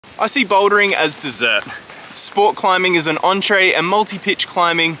I see bouldering as dessert, sport climbing as an entree, and multi-pitch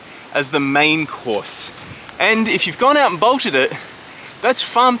climbing as the main course. And if you've gone out and bolted it, that's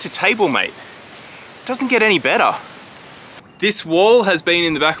farm to table, mate. It doesn't get any better. This wall has been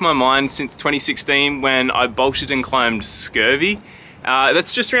in the back of my mind since 2016 when I bolted and climbed Scurvy.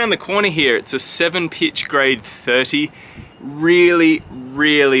 That's just around the corner here. It's a 7-pitch grade 30. Really,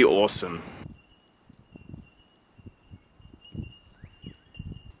 really awesome.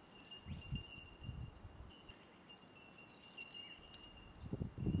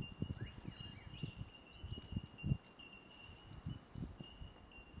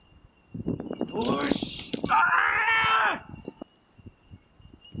 Push! Ah!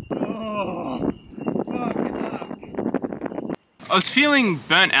 Oh, I was feeling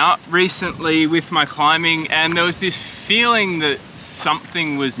burnt out recently with my climbing, and there was this feeling that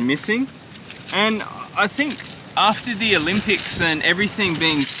something was missing. And I think after the Olympics and everything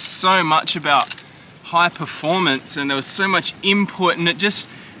being so much about high performance, and there was so much input, and it just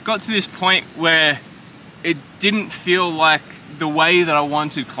got to this point where it didn't feel like the way that I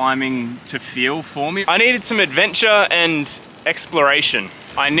wanted climbing to feel for me. I needed some adventure and exploration.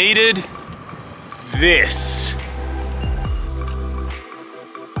 I needed this.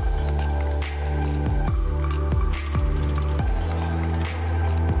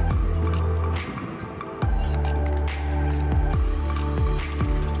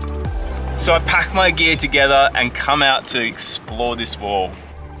 So I pack my gear together and come out to explore this wall.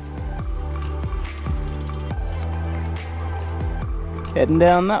 Heading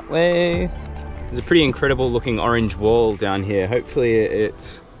down that way. There's a pretty incredible looking orange wall down here. Hopefully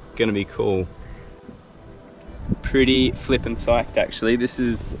it's gonna be cool. Pretty flippin' psyched actually. This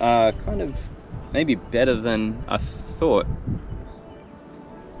is kind of maybe better than I thought.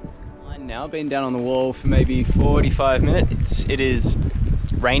 I've now been down on the wall for maybe 45 minutes. It is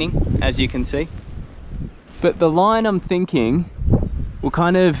raining, as you can see. But the line I'm thinking will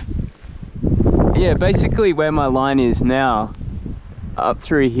kind of, yeah, basically where my line is now, up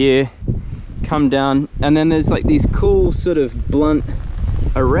through here, come down, and then there's like these cool sort of blunt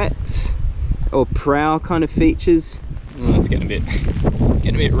arêtes or prow kind of features. Oh, it's getting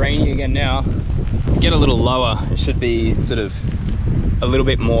a bit rainy again now. Get a little lower, it should be sort of a little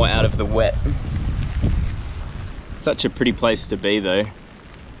bit more out of the wet. Such a pretty place to be though.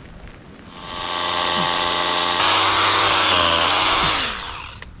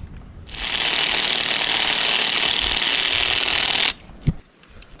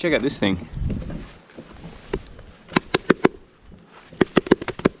 Check out this thing.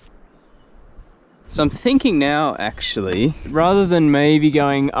 So I'm thinking now actually, rather than maybe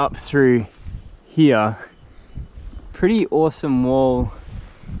going up through here, pretty awesome wall,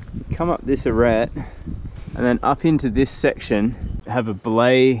 come up this arête and then up into this section, have a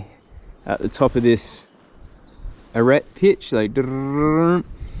belay at the top of this arête pitch, like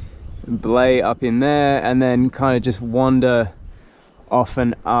belay up in there, and then kind of just wander off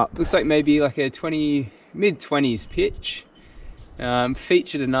and up. Looks like maybe like a mid-20s pitch.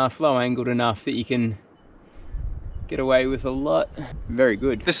 Featured enough, low angled enough that you can get away with a lot. Very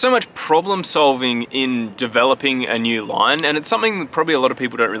good. There's so much problem solving in developing a new line, and it's something that probably a lot of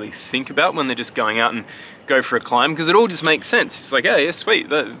people don't really think about when they're just going out and go for a climb, because it all just makes sense. It's like, oh yeah, sweet,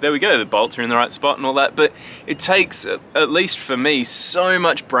 there we go, the bolts are in the right spot and all that, but it takes, at least for me, so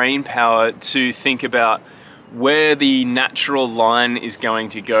much brain power to think about where the natural line is going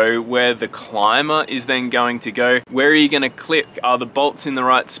to go, where the climber is then going to go, where are you going to clip, are the bolts in the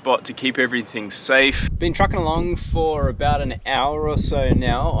right spot to keep everything safe. Been trucking along for about an hour or so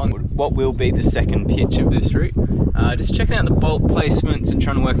now on what will be the second pitch of this route. Just checking out the bolt placements and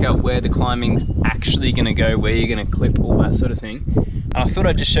trying to work out where the climbing's actually going to go, where you're going to clip, all that sort of thing. I thought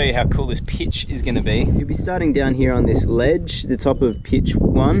I'd just show you how cool this pitch is going to be. You'll be starting down here on this ledge, the top of pitch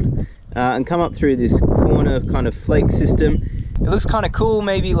 1. And come up through this corner kind of flake system. It looks kind of cool,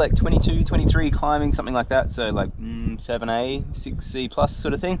 maybe like 22, 23 climbing, something like that. So like 7A, 6C plus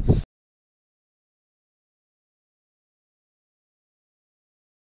sort of thing.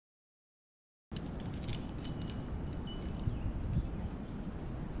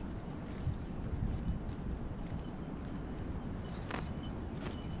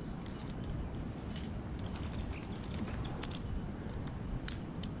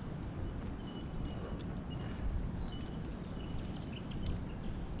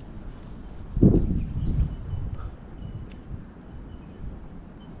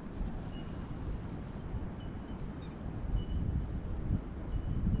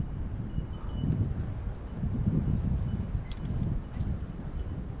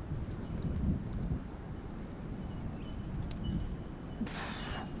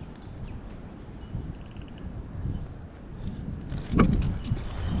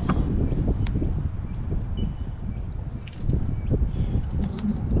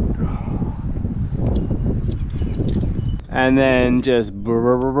 and then just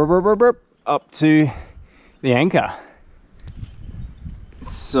up to the anchor.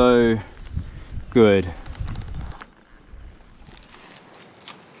 So good.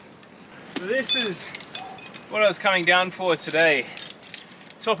 So this is what I was coming down for today.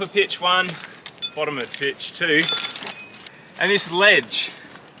 Top of pitch 1, bottom of pitch 2. And this ledge,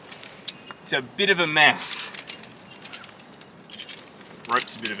 it's a bit of a mess.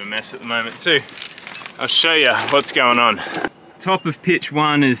 Rope's a bit of a mess at the moment too. I'll show you what's going on. Top of pitch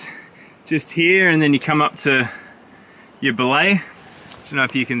 1 is just here, and then you come up to your belay. I don't know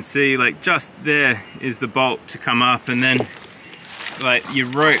if you can see, like just there is the bolt to come up, and then like your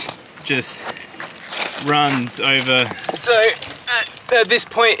rope just runs over. So at this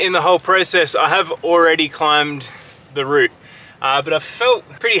point in the whole process, I have already climbed the route, but I felt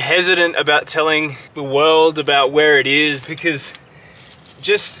pretty hesitant about telling the world about where it is, because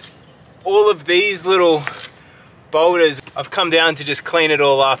just all of these little boulders, I've come down to just clean it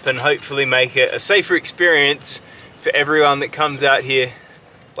all up and hopefully make it a safer experience for everyone that comes out here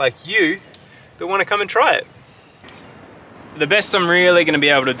like you that want to come and try it. The best I'm really going to be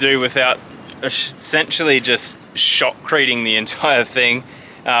able to do without essentially just shotcreting the entire thing,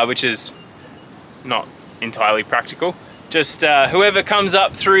 which is not entirely practical. Just whoever comes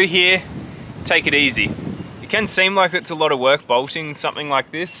up through here, take it easy. It can seem like it's a lot of work bolting something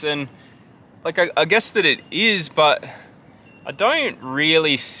like this, and like I guess that it is, but I don't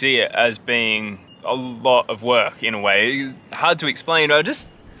really see it as being a lot of work in a way. Hard to explain.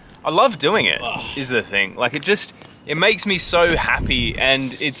 I love doing it, is the thing. Like it makes me so happy,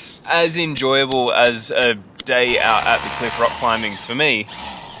 and it's as enjoyable as a day out at the cliff rock climbing for me.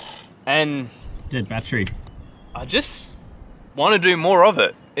 And dead battery. I just want to do more of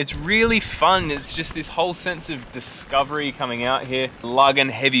it. It's really fun. It's just this whole sense of discovery coming out here. Lugging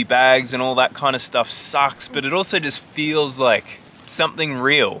heavy bags and all that kind of stuff sucks, but it also just feels like something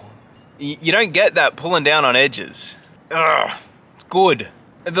real. You don't get that pulling down on edges. Ugh, it's good.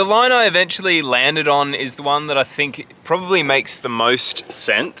 The line I eventually landed on is the one that I think probably makes the most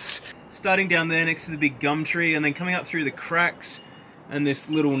sense. Starting down there next to the big gum tree, and then coming up through the cracks and this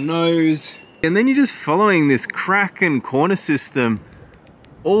little nose. And then you're just following this crack and corner system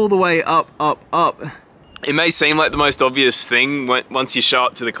all the way up, up, up. It may seem like the most obvious thing once you show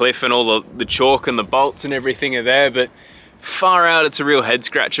up to the cliff and all the chalk and the bolts and everything are there, but far out, it's a real head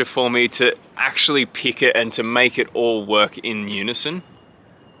scratcher for me to actually pick it and to make it all work in unison.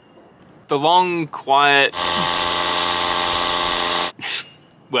 The long, quiet,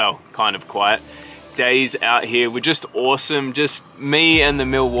 well, kind of quiet, days out here were just awesome. Just me and the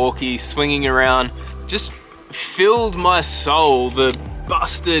Milwaukee swinging around just filled my soul. The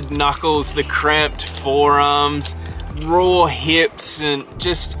busted knuckles, the cramped forearms, raw hips, and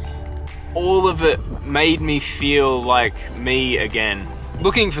just all of it made me feel like me again.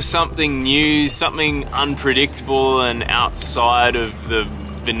 Looking for something new, something unpredictable and outside of the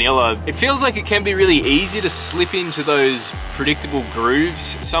vanilla. It feels like it can be really easy to slip into those predictable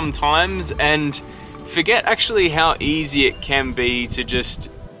grooves sometimes and forget actually how easy it can be to just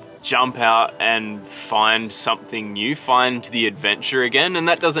jump out and find something new, find the adventure again. And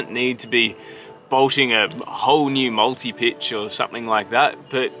that doesn't need to be bolting a whole new multi-pitch or something like that,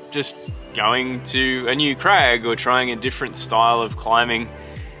 but just going to a new crag or trying a different style of climbing,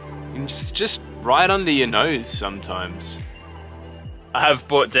 and just right under your nose sometimes. I have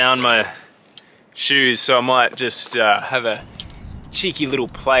brought down my shoes, so I might just have a cheeky little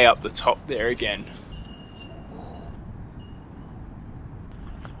play up the top there again.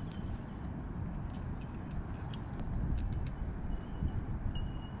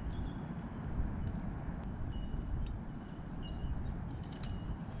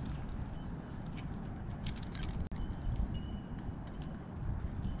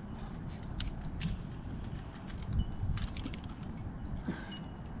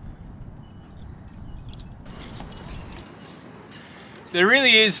 There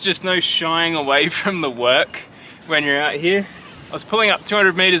really is just no shying away from the work when you're out here. I was pulling up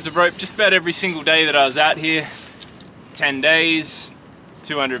 200 meters of rope just about every single day that I was out here. 10 days,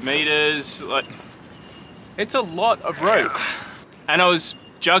 200 meters, like, it's a lot of rope. And I was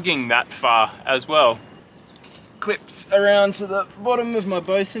jugging that far as well. Clips around to the bottom of my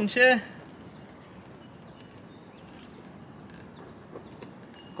bosun chair.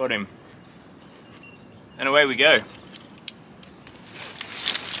 Got him. And away we go.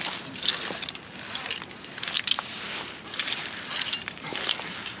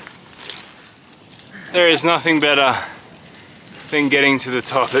 There is nothing better than getting to the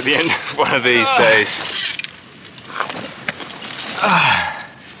top at the end of one of these days.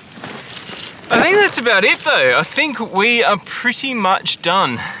 I think that that's about it though. I think we are pretty much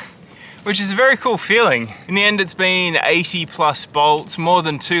done, which is a very cool feeling. In the end, it's been 80 plus bolts, more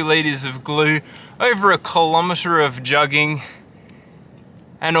than 2 liters of glue, over 1 kilometer of jugging,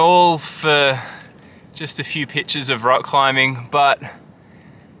 and all for just a few pictures of rock climbing. But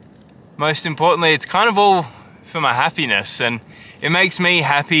most importantly, it's kind of all for my happiness, and it makes me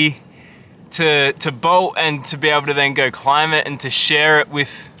happy to bolt and to be able to then go climb it and to share it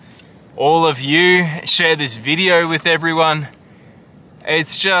with all of you, share this video with everyone.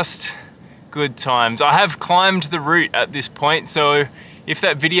 It's just good times. I have climbed the route at this point, so if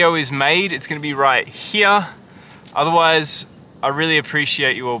that video is made, it's gonna be right here. Otherwise, I really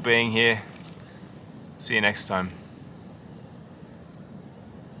appreciate you all being here. See you next time.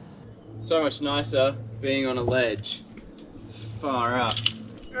 So much nicer being on a ledge, far up,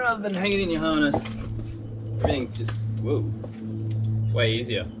 rather than hanging in your harness. Everything's just, whoa, way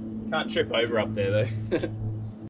easier. Can't trip over up there though.